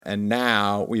And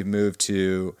now we've moved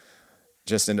to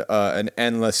just an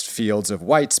endless fields of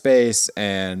white space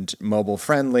and mobile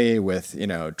friendly with,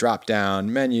 drop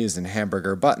down menus and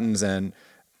hamburger buttons. And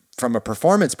from a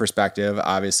performance perspective,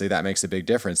 obviously that makes a big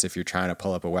difference if you're trying to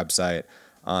pull up a website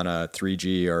on a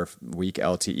 3G or weak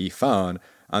LTE phone.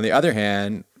 On the other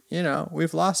hand,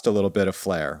 we've lost a little bit of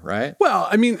flair, right? Well,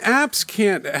 I mean, apps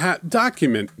can't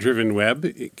document-driven web.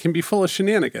 It can be full of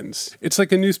shenanigans. It's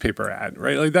like a newspaper ad,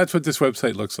 right? Like that's what this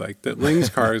website looks like. That Ling's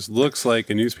Cars looks like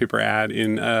a newspaper ad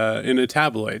in a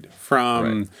tabloid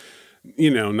from,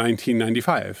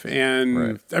 1995.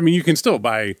 And I mean, you can still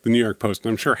buy the New York Post,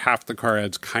 and I'm sure half the car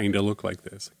ads kind of look like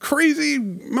this. Crazy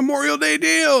Memorial Day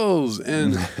deals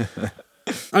and.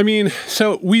 I mean,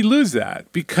 so we lose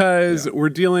that because we're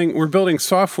building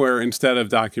software instead of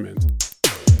documents.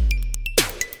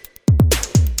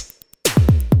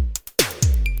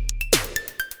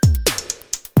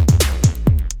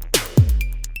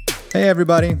 Hey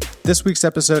everybody, this week's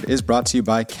episode is brought to you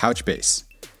by Couchbase.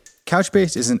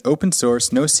 Couchbase is an open source,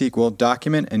 NoSQL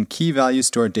document and key value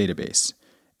store database.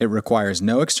 It requires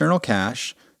no external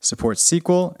cache, supports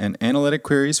SQL and analytic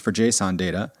queries for JSON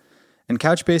data, and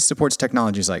Couchbase supports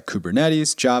technologies like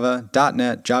Kubernetes, Java,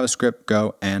 .NET, JavaScript,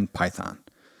 Go, and Python.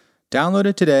 Download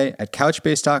it today at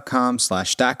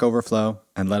couchbase.com/Stack Overflow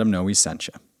and let them know we sent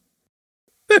you.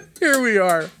 Here we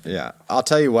are. Yeah, I'll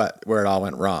tell you where it all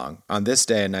went wrong. On this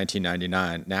day in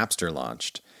 1999, Napster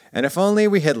launched. And if only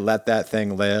we had let that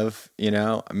thing live,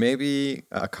 maybe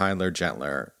a kinder,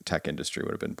 gentler tech industry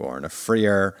would have been born. A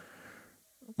freer,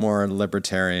 more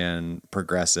libertarian,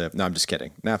 progressive. No, I'm just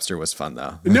kidding. Napster was fun,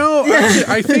 though. No,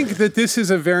 I think that this is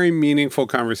a very meaningful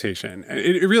conversation.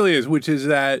 It really is, which is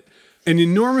that an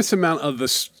enormous amount of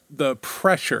the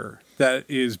pressure that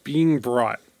is being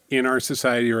brought in our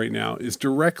society right now is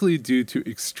directly due to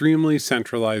extremely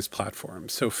centralized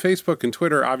platforms. So Facebook and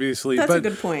Twitter, obviously. That's a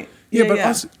good point.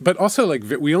 But also like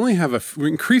we only have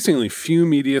increasingly few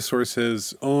media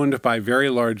sources owned by very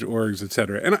large orgs, et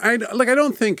cetera. And I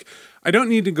don't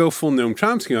need to go full Noam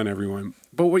Chomsky on everyone,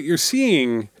 but what you're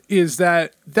seeing is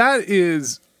that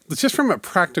is, just from a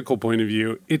practical point of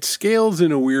view, it scales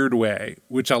in a weird way,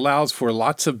 which allows for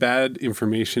lots of bad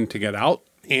information to get out.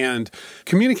 And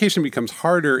communication becomes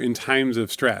harder in times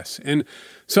of stress. And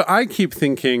so I keep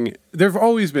thinking there have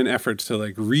always been efforts to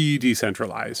like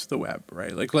re-decentralize the web,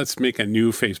 right? Like let's make a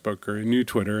new Facebook or a new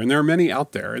Twitter. And there are many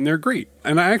out there and they're great.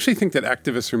 And I actually think that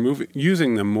activists are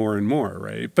using them more and more,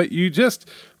 right? But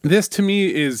this to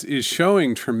me is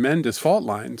showing tremendous fault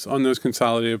lines on those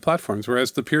consolidated platforms.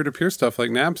 Whereas the peer-to-peer stuff like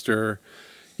Napster,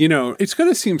 it's going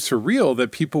to seem surreal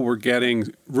that people were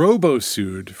getting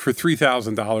robo-sued for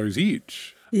 $3,000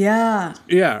 each. Yeah.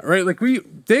 Yeah, right. Like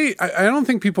I don't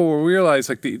think people will realize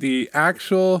like the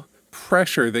actual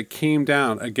pressure that came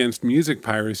down against music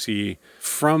piracy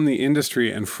from the industry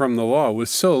and from the law was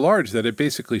so large that it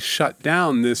basically shut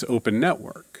down this open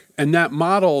network. And that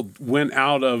model went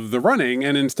out of the running,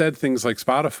 and instead things like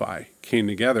Spotify came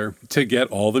together to get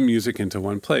all the music into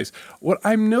one place. What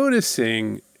I'm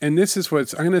noticing, and this is I'm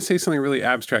going to say something really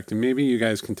abstract, and maybe you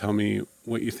guys can tell me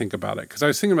what you think about it. Because I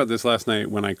was thinking about this last night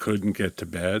when I couldn't get to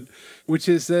bed, which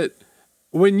is that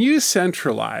when you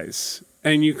centralize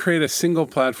and you create a single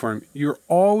platform, you're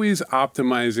always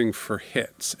optimizing for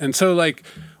hits. And so like,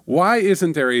 why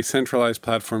isn't there a centralized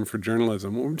platform for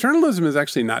journalism? Well, journalism is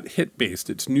actually not hit-based.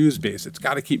 It's news-based. It's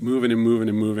got to keep moving and moving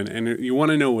and moving. And you want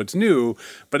to know what's new,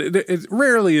 but it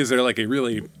rarely is there like a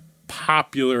really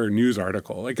popular news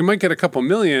article. Like it might get a couple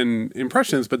million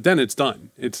impressions, but then it's done.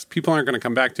 People aren't going to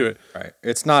come back to it. Right.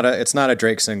 It's not a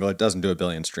Drake single. It doesn't do 1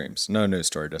 billion streams. No news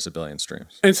story does 1 billion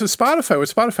streams. And so what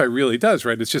Spotify really does,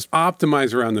 right? It's just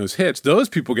optimize around those hits. Those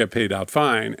people get paid out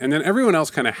fine. And then everyone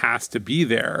else kind of has to be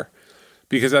there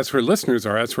because that's where listeners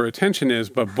are. That's where attention is.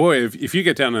 But boy, if you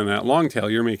get down in that long tail,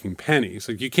 you're making pennies.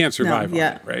 Like you can't survive on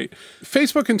it, right?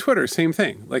 Facebook and Twitter, same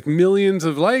thing. Like millions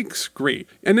of likes, great.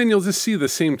 And then you'll just see the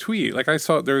same tweet. Like I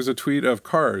saw there was a tweet of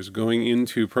cars going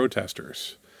into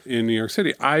protesters in New York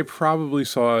City. I probably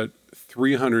saw it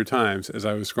 300 times as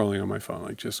I was scrolling on my phone,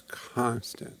 like just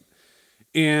constant.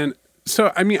 And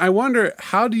so, I mean, I wonder,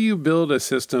 how do you build a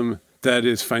system that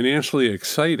is financially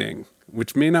exciting,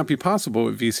 which may not be possible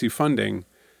with VC funding,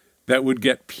 that would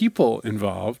get people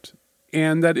involved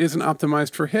and that isn't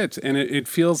optimized for hits? And it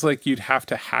feels like you'd have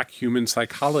to hack human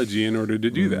psychology in order to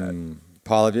do that.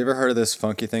 Paul, have you ever heard of this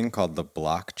funky thing called the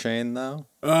blockchain, though?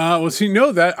 Well, see,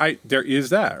 no, there is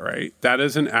that, right? That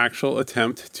is an actual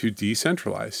attempt to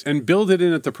decentralize and build it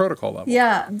in at the protocol level.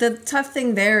 Yeah, the tough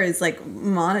thing there is like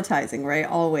monetizing, right?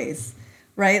 Always.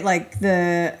 right? Like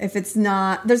if it's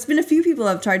not, there's been a few people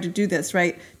that have tried to do this,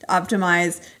 right? To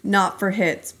optimize not for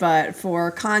hits, but for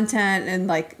content and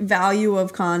like value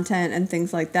of content and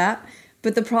things like that.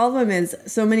 But the problem is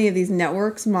so many of these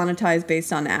networks monetize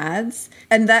based on ads,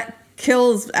 and that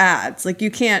kills ads. Like you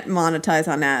can't monetize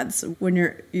on ads when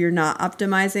you're not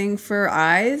optimizing for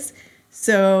eyes.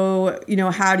 So,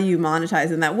 how do you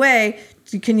monetize in that way?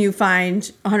 Can you find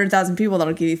 100,000 people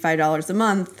that'll give you $5 a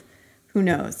month? Who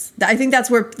knows? I think that's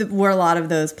where a lot of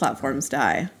those platforms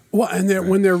die. Well, and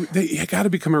they got to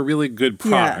become a really good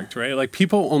product, right? Like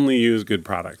people only use good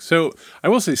products. So I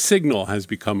will say Signal has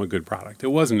become a good product. It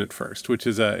wasn't at first, which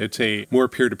is it's a more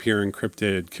peer-to-peer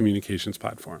encrypted communications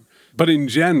platform. But in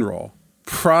general,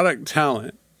 product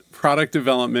talent, product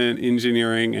development,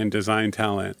 engineering, and design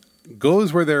talent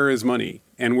goes where there is money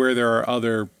and where there are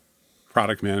other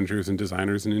product managers and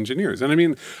designers and engineers. And I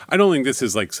mean, I don't think this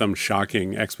is like some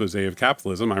shocking expose of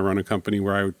capitalism. I run a company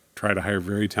where I try to hire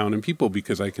very talented people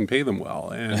because I can pay them well.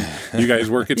 And you guys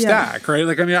work at Stack, right?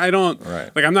 Like, I mean, I don't,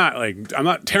 like, I'm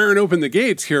not tearing open the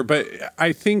gates here, but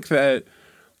I think that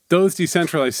those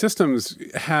decentralized systems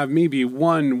have maybe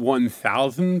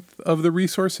 1/1000th of the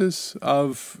resources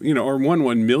of, or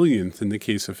 1/1,000,000th in the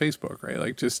case of Facebook, right?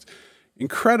 Like just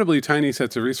incredibly tiny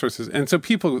sets of resources. And so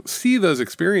people see those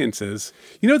experiences.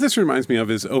 What this reminds me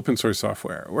of is open source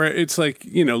software, where it's like,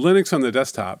 Linux on the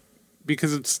desktop,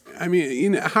 because how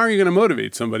are you going to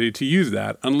motivate somebody to use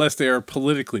that unless they are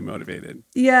politically motivated?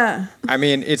 Yeah. I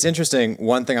mean, it's interesting.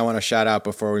 One thing I want to shout out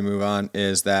before we move on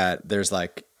is that there's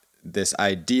like this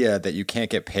idea that you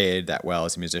can't get paid that well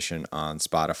as a musician on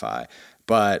Spotify.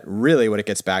 But really what it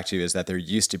gets back to is that there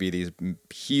used to be these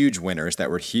huge winners that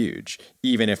were huge,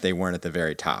 even if they weren't at the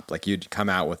very top. Like you'd come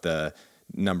out with the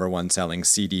number one selling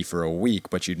CD for a week,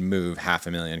 but you'd move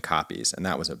 500,000 copies. And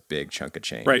that was a big chunk of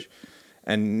change. Right.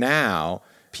 And now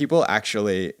people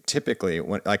actually typically,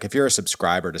 like if you're a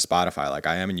subscriber to Spotify, like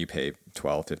I am, and you pay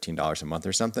 $12, $15 a month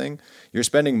or something, you're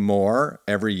spending more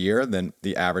every year than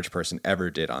the average person ever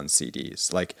did on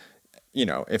CDs. Like,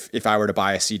 if I were to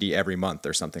buy a CD every month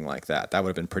or something like that, that would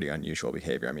have been pretty unusual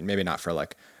behavior. I mean, maybe not for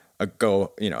like a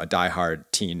diehard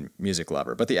teen music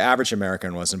lover, but the average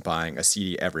American wasn't buying a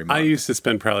CD every month. I used to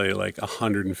spend probably like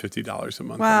 $150 a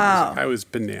month. Wow. On music. I was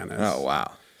bananas. Oh,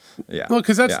 wow. Yeah. Well,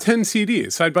 because that's 10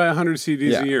 CDs. So I'd buy 100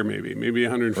 CDs a year, maybe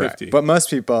 150. Right. But most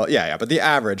people, but the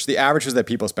average was that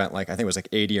people spent like, I think it was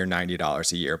like $80 or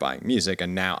 $90 a year buying music.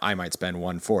 And now I might spend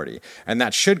 $140. And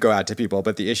that should go out to people.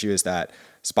 But the issue is that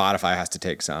Spotify has to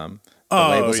take some. The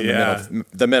labels in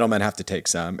the middlemen have to take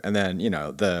some. And then,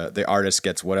 the artist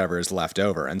gets whatever is left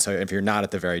over. And so if you're not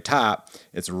at the very top,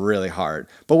 it's really hard.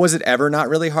 But was it ever not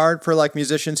really hard for like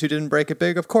musicians who didn't break it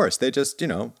big? Of course. They just,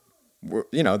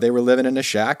 they were living in a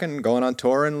shack and going on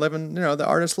tour and living, the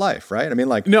artist's life, right? I mean,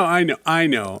 like... No, I know. I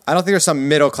don't think there's some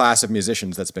middle class of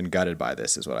musicians that's been gutted by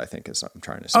this, is what I think is what I'm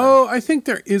trying to say. Oh, I think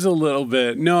there is a little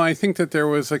bit. No, I think that there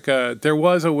was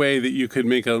a way that you could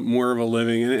make more of a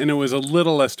living, and it was a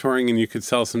little less touring, and you could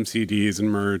sell some CDs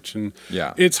and merch, and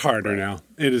it's harder now.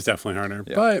 It is definitely harder.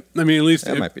 Yeah. But, I mean, at least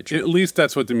that might be true. At least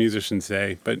that's what the musicians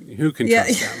say, but who can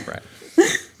trust them? Right.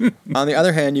 On the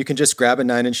other hand, you can just grab a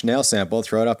 9 Inch Nail sample,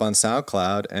 throw it up on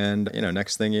SoundCloud, and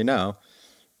next thing you know,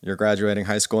 you're graduating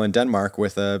high school in Denmark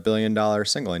with $1 billion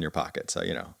single in your pocket. So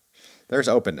there's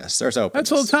openness.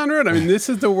 That's Old Town Road. I mean, this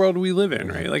is the world we live in,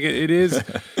 right? Like it is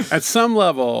at some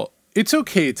level. It's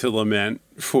okay to lament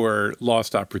for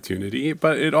lost opportunity,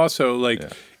 but it also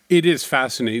it is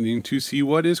fascinating to see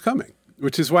what is coming.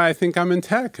 Which is why I think I'm in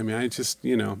tech. I mean, I just,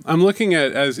 I'm looking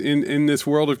at, as in this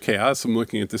world of chaos, I'm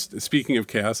looking at this, speaking of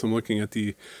chaos, I'm looking at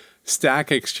the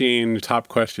Stack Exchange top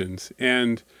questions.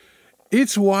 And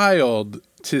it's wild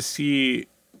to see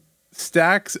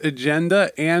Stack's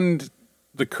agenda and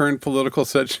the current political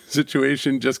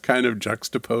situation just kind of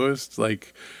juxtaposed.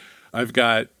 Like, I've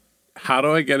got, how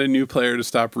do I get a new player to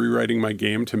stop rewriting my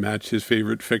game to match his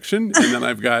favorite fiction? And then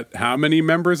I've got, how many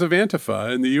members of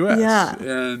Antifa in the U.S.? Yeah.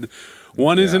 And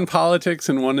one is in politics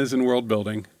and one is in world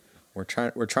building. We're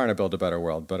trying to build a better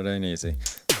world, but it ain't easy.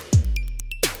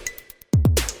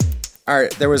 All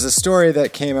right, there was a story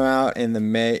that came out in the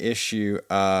May issue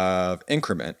of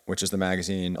Increment, which is the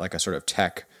magazine, like a sort of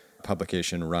tech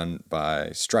publication run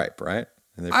by Stripe, right?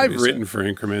 I've written for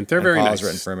Increment. They're very nice.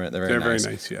 Written for it. They're very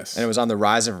nice, yes. And it was on the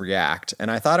rise of React, and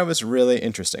I thought it was really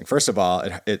interesting. First of all,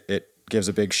 it gives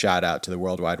a big shout out to the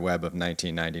World Wide Web of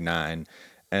 1999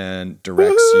 and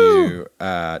directs you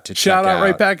to check shout out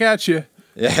right back at you.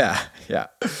 Yeah.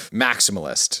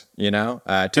 Maximalist,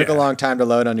 Took a long time to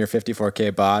load on your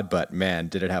 54K baud, but man,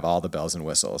 did it have all the bells and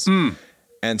whistles.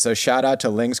 And so shout out to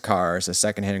Lynx Cars, a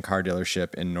secondhand car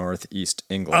dealership in Northeast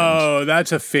England. Oh,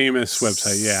 that's a famous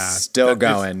website. Yeah. Still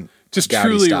going. Just Gaudi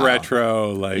truly style.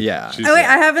 retro. Like, Yeah. Oh, wait,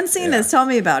 I haven't seen this. Tell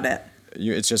me about it.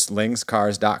 It's just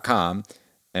lynxcars.com,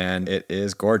 and it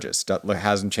is gorgeous. It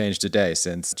hasn't changed a day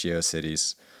since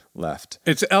GeoCities left.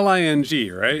 It's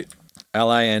LING, right?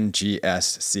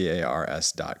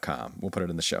 LINGSCARS.com. We'll put it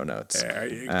in the show notes. There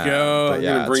you go. But I'm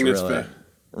yeah, gonna bring it's this really, back.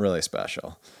 really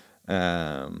special.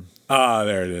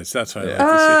 There it is. That's what I like to see.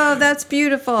 Oh, that's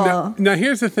beautiful. Now,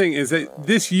 here's the thing: is that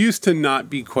this used to not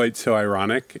be quite so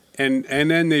ironic, and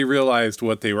then they realized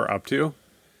what they were up to,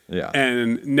 Yeah.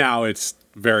 and now it's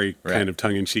very kind of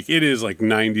tongue in cheek. It is like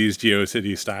 '90s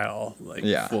GeoCity style, like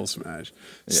full smash.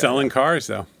 Selling cars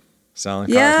though. Selling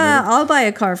cars. Yeah, I'll buy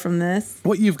a car from this.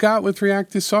 What you've got with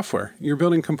React is software. You're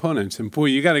building components, and boy,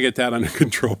 you got to get that under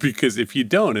control, because if you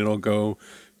don't, it'll go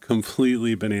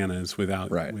completely bananas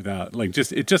without like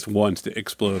it just wants to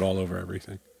explode all over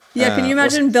everything. Yeah, can you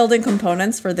imagine building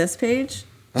components for this page?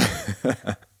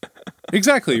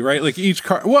 Exactly, right? Like each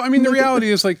car. Well, I mean, the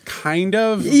reality is like kind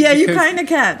of. Yeah, you kind of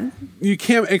can. You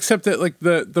can't, except that like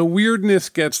the weirdness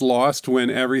gets lost when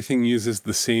everything uses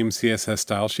the same CSS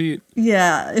style sheet.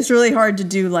 Yeah, it's really hard to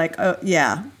do like,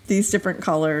 these different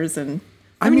colors. And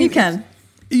I mean, you can.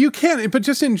 You can, but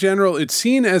just in general, it's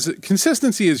seen as,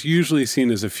 consistency is usually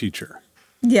seen as a feature.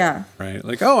 Yeah. Right?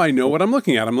 Like, oh, I know what I'm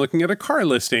looking at. I'm looking at a car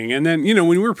listing. And then,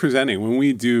 when we're presenting, when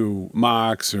we do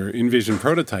mocks or envision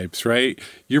prototypes, right?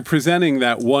 You're presenting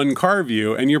that one car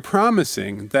view and you're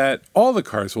promising that all the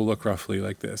cars will look roughly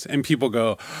like this. And people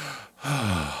go,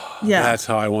 that's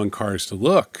how I want cars to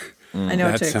look. I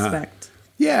know what to expect.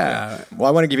 Yeah. Well,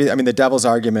 I want to give you, the devil's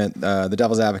argument, the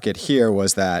devil's advocate here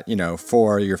was that,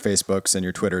 for your Facebooks and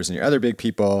your Twitters and your other big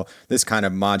people, this kind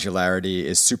of modularity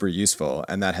is super useful.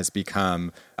 And that has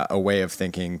become a way of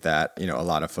thinking that, a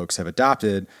lot of folks have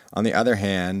adopted. On the other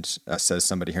hand, says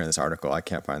somebody here in this article, I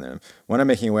can't find them. When I'm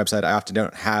making a website, I often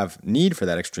don't have need for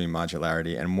that extreme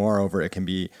modularity. And moreover, it can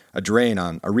be a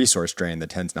resource drain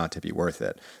that tends not to be worth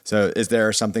it. So is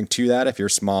there something to that? If you're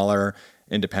smaller,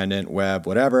 independent, web,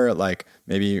 whatever, like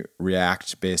maybe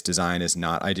React-based design is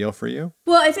not ideal for you?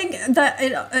 Well, I think that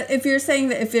if you're saying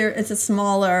that it's a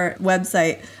smaller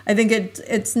website, I think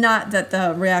it's not that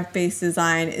the React-based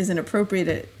design isn't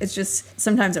appropriate. It's just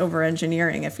sometimes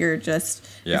over-engineering if you're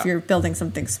building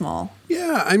something small.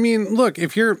 Yeah, I mean, look,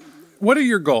 what are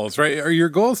your goals, right? Are your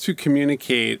goals to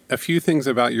communicate a few things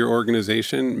about your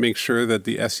organization, make sure that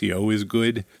the SEO is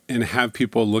good, and have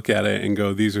people look at it and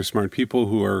go, these are smart people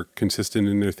who are consistent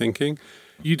in their thinking?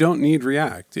 You don't need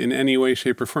React in any way,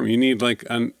 shape, or form. You need like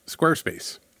a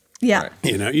Squarespace. Yeah. Or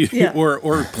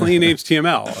plain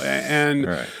HTML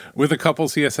and with a couple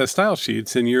CSS style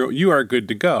sheets, and you are good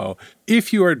to go.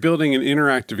 If you are building an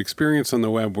interactive experience on the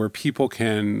web where people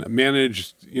can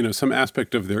manage, some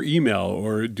aspect of their email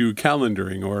or do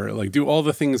calendaring or like do all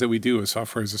the things that we do as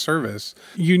software as a service,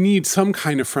 you need some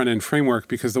kind of front end framework,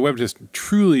 because the web just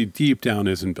truly deep down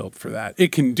isn't built for that.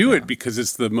 It can do it because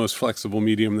it's the most flexible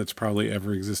medium that's probably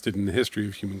ever existed in the history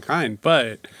of humankind.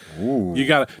 But you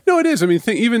gotta, no, it is. I mean,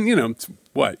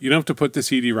 what? You don't have to put the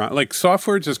CD-ROM. Like,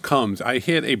 software just comes. I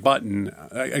hit a button.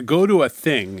 I go to a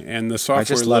thing, and the software I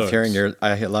just love loads.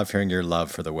 hearing your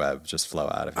love for the web just flow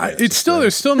out of you.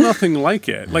 There's still nothing like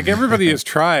it. Like, everybody has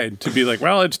tried to be like,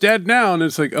 well, it's dead now, and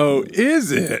it's like, oh,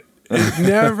 is it? It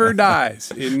never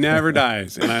dies. It never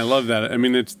dies, and I love that. I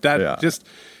mean, it's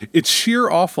sheer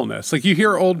awfulness. Like, you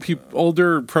hear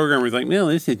older programmers like, well,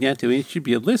 this is not the way it should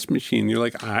be a list machine. You're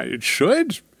like, it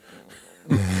should.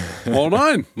 Hold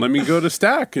on. Let me go to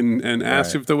Stack and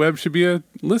ask if the web should be a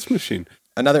list machine.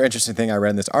 Another interesting thing I read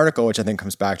in this article, which I think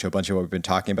comes back to a bunch of what we've been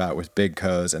talking about with big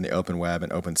codes and the open web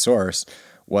and open source,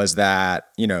 was that,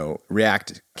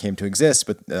 React came to exist,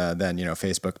 but then,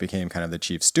 Facebook became kind of the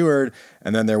chief steward.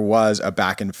 And then there was a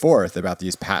back and forth about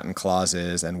these patent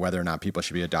clauses and whether or not people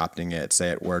should be adopting it, say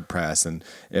at WordPress, and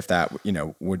if that,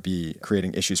 would be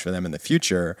creating issues for them in the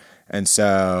future. And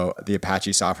so the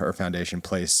Apache Software Foundation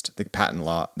placed the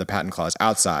patent clause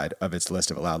outside of its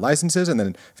list of allowed licenses. And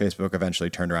then Facebook eventually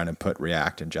turned around and put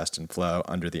React and Jest and Flow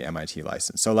under the MIT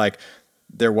license. So like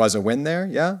there was a win there.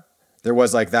 Yeah. There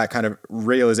was like that kind of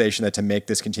realization that to make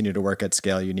this continue to work at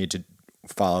scale, you need to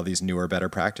follow these newer, better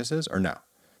practices, or no?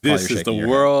 This is the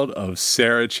world of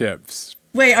Sarah Chips.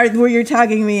 Wait, were you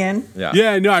tagging me in?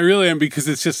 Yeah, no, I really am, because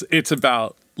it's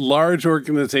about large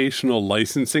organizational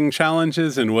licensing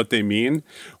challenges and what they mean,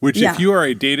 which if you are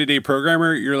a day-to-day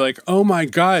programmer, you're like, oh my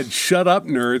God, shut up,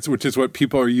 nerds, which is what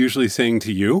people are usually saying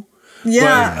to you.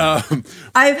 Yeah. But,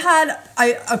 I've had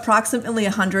approximately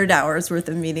 100 hours worth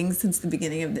of meetings since the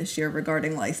beginning of this year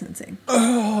regarding licensing.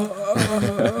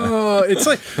 it's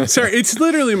like, Sarah, it's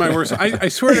literally my worst. I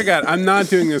swear to God, I'm not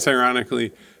doing this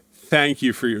ironically. Thank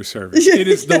you for your service. It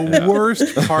is the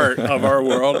worst part of our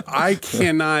world.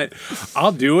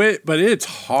 I'll do it, but it's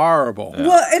horrible.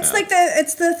 Well, it's like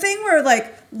it's the thing where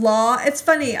like law, it's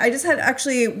funny. I just had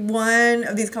actually one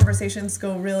of these conversations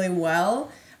go really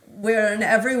well when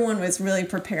everyone was really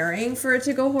preparing for it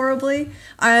to go horribly.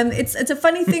 It's a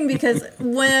funny thing because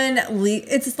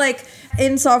it's like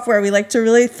in software, we like to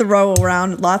really throw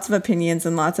around lots of opinions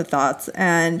and lots of thoughts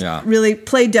and really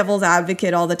play devil's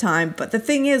advocate all the time. But the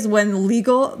thing is, when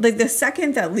the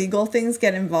second that legal things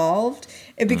get involved,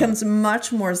 it becomes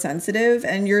much more sensitive,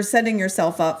 and you're setting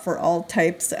yourself up for all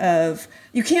types of,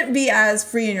 you can't be as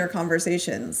free in your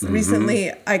conversations.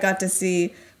 Recently, I got to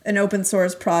see an open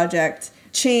source project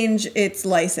change its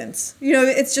license.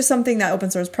 It's just something that open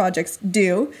source projects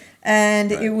do. And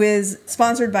it was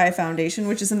sponsored by a foundation,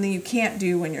 which is something you can't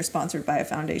do when you're sponsored by a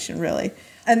foundation, really.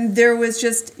 And there was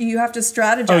just, you have to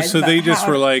strategize. Oh, so they just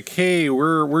were like, hey,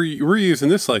 we're using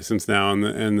this license now.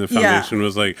 And the foundation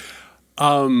was like,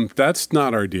 that's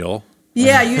not our deal.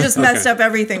 Yeah, you just messed up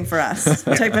everything for us,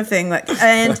 type of thing.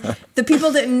 And the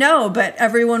people didn't know, but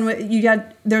everyone,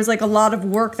 there's like a lot of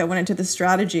work that went into the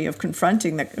strategy of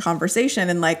confronting the conversation,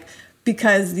 and like,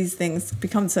 because these things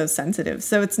become so sensitive.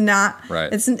 So it's not,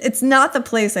 it's not the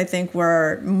place, I think,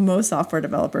 where most software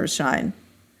developers shine.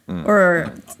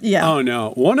 Oh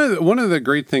no. One of the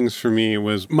great things for me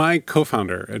was my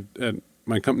co-founder at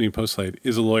my company Postlight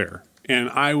is a lawyer, and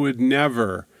I would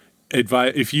never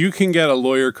advise, if you can get a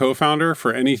lawyer co-founder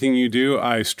for anything you do,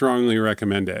 I strongly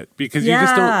recommend it, because you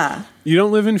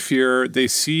don't live in fear.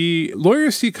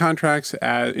 Lawyers see contracts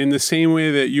in the same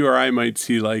way that you or I might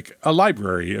see like a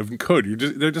library of code.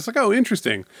 They're just like, oh,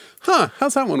 interesting.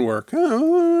 How's that one work?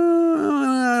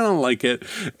 Oh, I don't like it.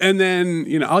 And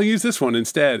then, I'll use this one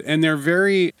instead. And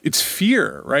it's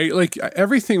fear, right? Like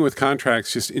everything with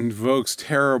contracts just invokes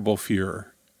terrible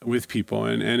fear with people.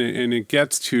 And it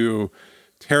gets to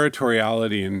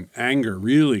territoriality and anger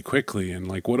really quickly, and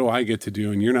like, what do I get to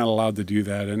do, and you're not allowed to do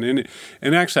that. And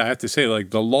actually, I have to say, like,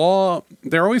 the law,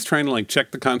 they're always trying to like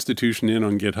check the Constitution in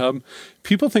on GitHub.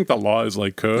 People think the law is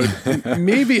like code,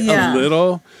 maybe a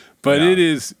little, but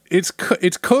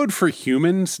it's code for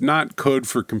humans, not code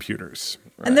for computers.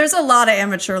 Right. And there's a lot of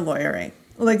amateur lawyering.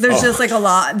 Like, there's just like a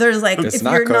lot. There's like, it's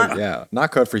not code. Not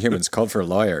code for humans, code for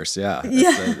lawyers. Yeah.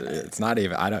 It's not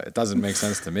even. It doesn't make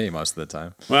sense to me most of the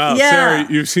time. Wow, Sarah,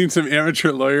 you've seen some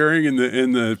amateur lawyering in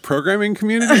the programming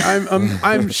community.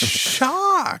 I'm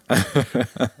shocked.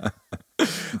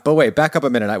 But wait, back up a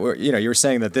minute. You were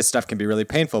saying that this stuff can be really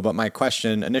painful. But my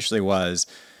question initially was,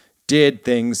 did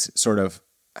things sort of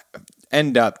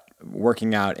end up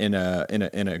working out in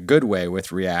a good way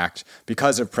with React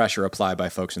because of pressure applied by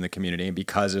folks in the community, and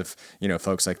because of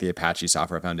folks like the Apache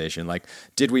Software Foundation? Like,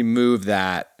 did we move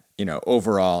that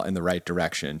overall in the right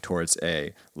direction towards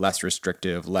a less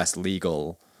restrictive, less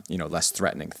legal, less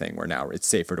threatening thing, where now it's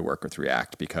safer to work with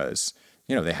React because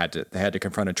they had to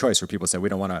confront a choice where people said, we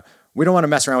don't want to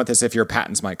mess around with this if your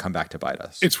patents might come back to bite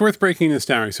us. It's worth breaking this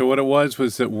down. So what it was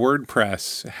that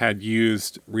WordPress had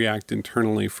used React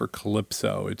internally for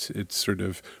Calypso. It's sort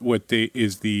of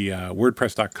is the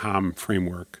WordPress.com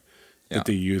framework that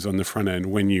they use on the front end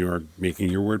when you are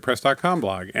making your WordPress.com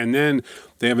blog. And then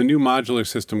they have a new modular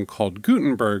system called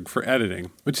Gutenberg for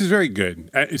editing, which is very good.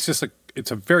 It's just like,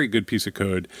 it's a very good piece of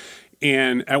code.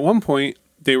 And at one point,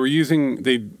 they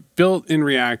built in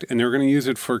React, and they were going to use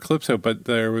it for Calypso, but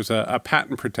there was a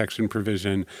patent protection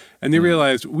provision, and they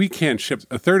realized we can't ship.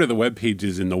 A third of the web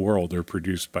pages in the world are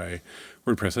produced by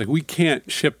WordPress. Like, we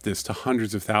can't ship this to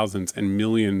hundreds of thousands and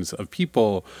millions of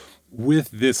people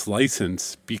with this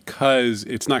license because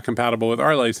it's not compatible with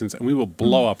our license, and we will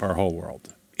blow up our whole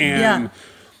world. And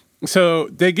so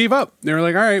they gave up. They were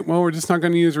like, all right, well, we're just not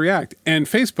going to use React. And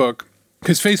Facebook,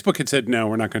 because Facebook had said, no,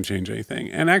 we're not going to change anything.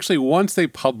 And actually, once they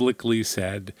publicly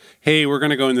said, hey, we're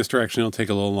going to go in this direction, it'll take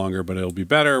a little longer, but it'll be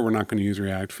better, we're not going to use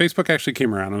React, Facebook actually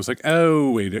came around and was like, oh,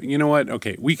 wait, you know what?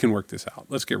 Okay, we can work this out.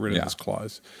 Let's get rid of this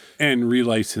clause. And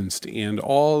relicensed, and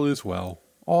all is well.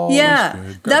 All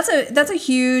is good. That's a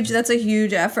huge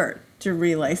effort to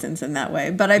relicense in that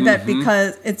way. But I bet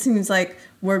because it seems like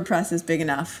WordPress is big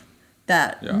enough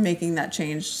that making that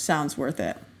change sounds worth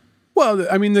it. Well,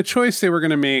 I mean, the choice they were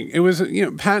going to make, it was,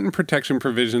 patent protection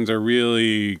provisions are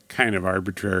really kind of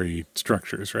arbitrary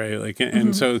structures, right? Like,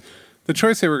 and so the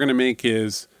choice they were going to make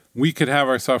is we could have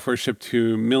our software shipped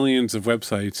to millions of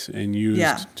websites and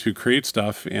used to create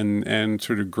stuff and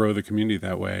sort of grow the community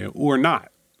that way, or not.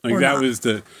 Like Or that not. was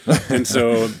and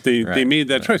so they made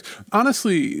that choice.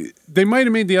 Honestly, they might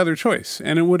have made the other choice,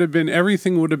 and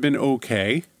everything would have been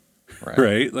okay,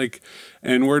 right? Like,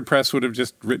 and WordPress would have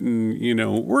just written,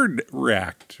 Word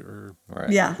React or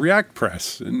React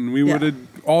Press, and we would have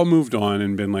all moved on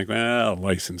and been like, well,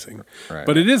 licensing.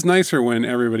 But it is nicer when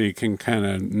everybody can kind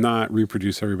of not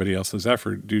reproduce everybody else's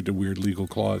effort due to weird legal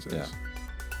clauses. Yeah.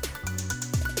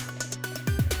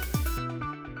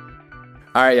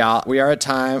 All right, y'all. We are at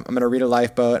time. I'm going to read a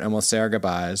lifeboat and we'll say our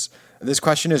goodbyes. This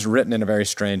question is written in a very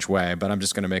strange way, but I'm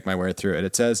just going to make my way through it.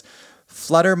 It says,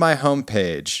 Flutter my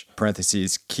homepage,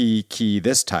 parentheses, key,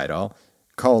 this title,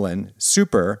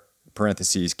 super,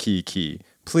 parentheses, key.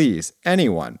 Please,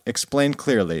 anyone, explain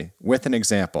clearly with an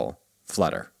example,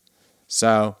 Flutter.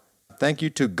 So thank you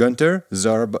to Gunther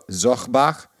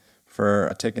Zochbach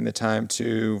for taking the time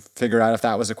to figure out if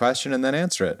that was a question and then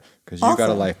answer it, because you got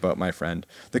a lifeboat, my friend.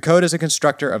 The code is a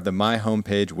constructor of the My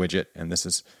Homepage widget, and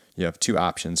you have 2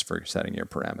 options for setting your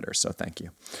parameters, so thank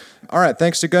you. All right,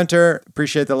 thanks to Gunther.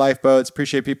 Appreciate the lifeboats.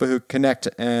 Appreciate people who connect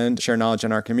and share knowledge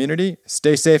in our community.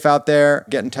 Stay safe out there.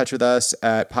 Get in touch with us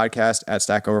at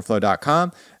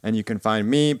podcast@stackoverflow.com, and you can find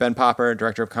me, Ben Popper,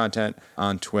 Director of Content,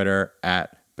 on Twitter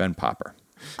 @BenPopper.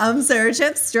 I'm Sarah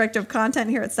Chips, Director of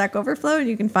Content here at Stack Overflow, and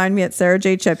you can find me at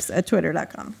sarahjchips at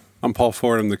twitter.com. I'm Paul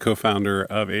Ford. I'm the co-founder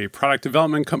of a product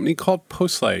development company called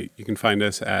Postlight. You can find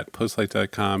us at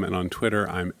postlight.com, and on Twitter,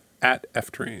 I'm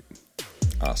 @ftrain.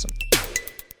 Awesome.